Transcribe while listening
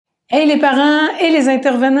Hey les parents et les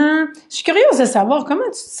intervenants, je suis curieuse de savoir comment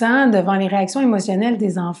tu te sens devant les réactions émotionnelles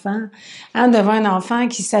des enfants, devant un enfant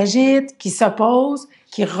qui s'agite, qui s'oppose,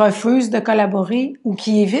 qui refuse de collaborer ou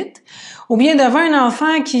qui évite, ou bien devant un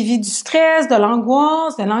enfant qui vit du stress, de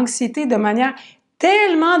l'angoisse, de l'anxiété de manière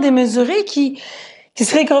tellement démesurée qui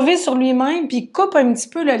se récreville sur lui-même puis coupe un petit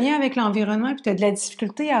peu le lien avec l'environnement puis tu as de la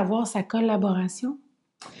difficulté à avoir sa collaboration.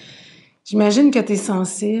 J'imagine que tu es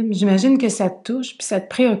sensible, j'imagine que ça te touche, puis ça te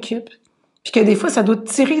préoccupe, puis que des fois, ça doit te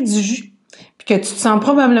tirer du jus, puis que tu te sens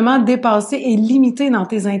probablement dépassé et limité dans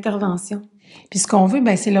tes interventions. Puis ce qu'on veut,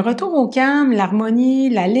 c'est le retour au calme, l'harmonie,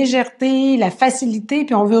 la légèreté, la facilité,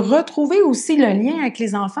 puis on veut retrouver aussi le lien avec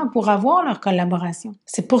les enfants pour avoir leur collaboration.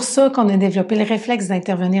 C'est pour ça qu'on a développé le réflexe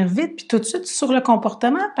d'intervenir vite, puis tout de suite sur le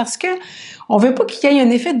comportement, parce que on veut pas qu'il y ait un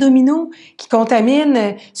effet domino qui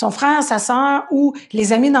contamine son frère, sa sœur ou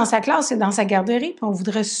les amis dans sa classe et dans sa garderie, puis on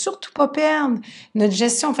voudrait surtout pas perdre notre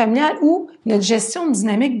gestion familiale ou notre gestion de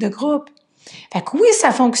dynamique de groupe. Fait que oui,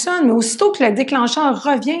 ça fonctionne, mais aussitôt que le déclencheur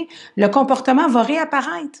revient, le comportement va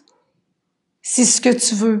réapparaître. Si ce que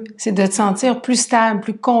tu veux, c'est de te sentir plus stable,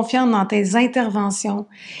 plus confiante dans tes interventions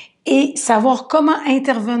et savoir comment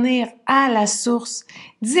intervenir à la source,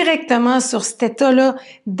 directement sur cet état-là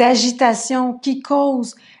d'agitation qui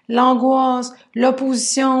cause l'angoisse,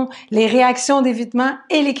 l'opposition, les réactions d'évitement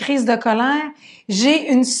et les crises de colère,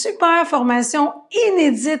 j'ai une super formation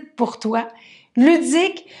inédite pour toi,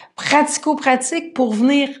 ludique, pratico-pratique pour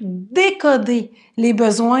venir décoder les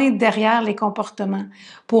besoins derrière les comportements,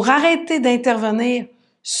 pour arrêter d'intervenir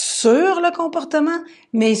sur le comportement,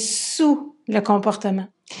 mais sous le comportement.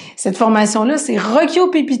 Cette formation-là, c'est Rockio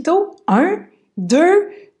Pépito. 1, 2,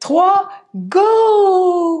 3,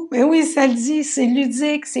 go! Mais oui, ça le dit, c'est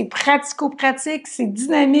ludique, c'est pratico-pratique, c'est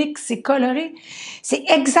dynamique, c'est coloré. C'est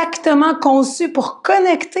exactement conçu pour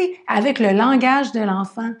connecter avec le langage de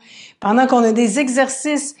l'enfant. Pendant qu'on a des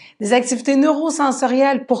exercices, des activités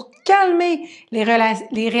neurosensorielles pour calmer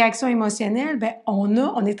les réactions émotionnelles,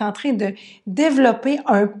 on est en train de développer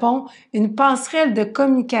un pont, une passerelle de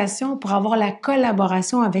communication pour avoir la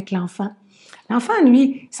collaboration avec l'enfant. L'enfant,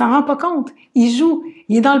 lui, il s'en rend pas compte. Il joue,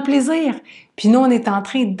 il est dans le plaisir. Puis nous, on est en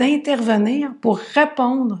train d'intervenir pour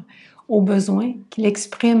répondre aux besoins qu'il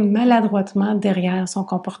exprime maladroitement derrière son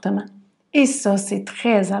comportement. Et ça, c'est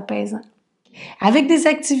très apaisant. Avec des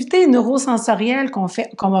activités neurosensorielles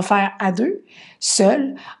qu'on va faire à deux,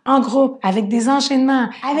 seul, en groupe, avec des enchaînements,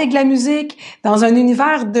 avec de la musique, dans un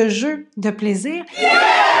univers de jeu, de plaisir. Yeah!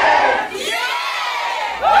 Yeah!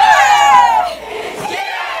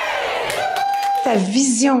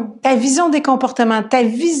 Ta vision des comportements, ta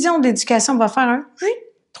vision de l'éducation va faire un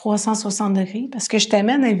 360 degrés parce que je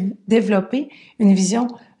t'amène à développer une vision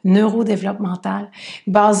neurodéveloppementale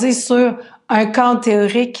basée sur un cadre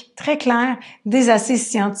théorique très clair, des assises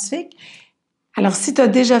scientifiques. Alors, si tu as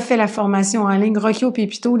déjà fait la formation en ligne Rockio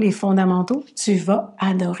Pépito, les fondamentaux, tu vas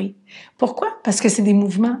adorer. Pourquoi? Parce que c'est des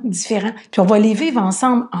mouvements différents. Puis on va les vivre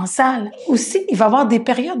ensemble en salle. Aussi, il va y avoir des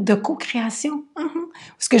périodes de co-création.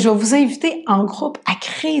 Parce que je vais vous inviter en groupe à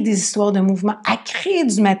créer des histoires de mouvements, à créer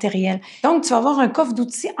du matériel. Donc, tu vas avoir un coffre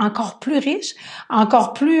d'outils encore plus riche,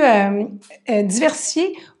 encore plus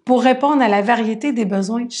diversifié pour répondre à la variété des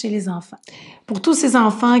besoins chez les enfants. Pour tous ces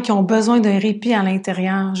enfants qui ont besoin d'un répit à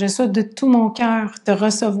l'intérieur, je souhaite de tout mon cœur te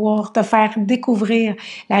recevoir, te faire découvrir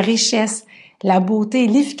la richesse, la beauté et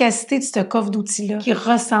l'efficacité de ce coffre d'outils-là qui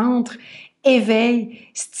recentre, éveille,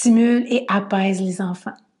 stimule et apaise les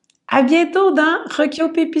enfants. À bientôt dans Rockio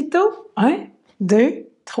Pépito. 1, 2,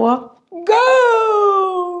 3, go!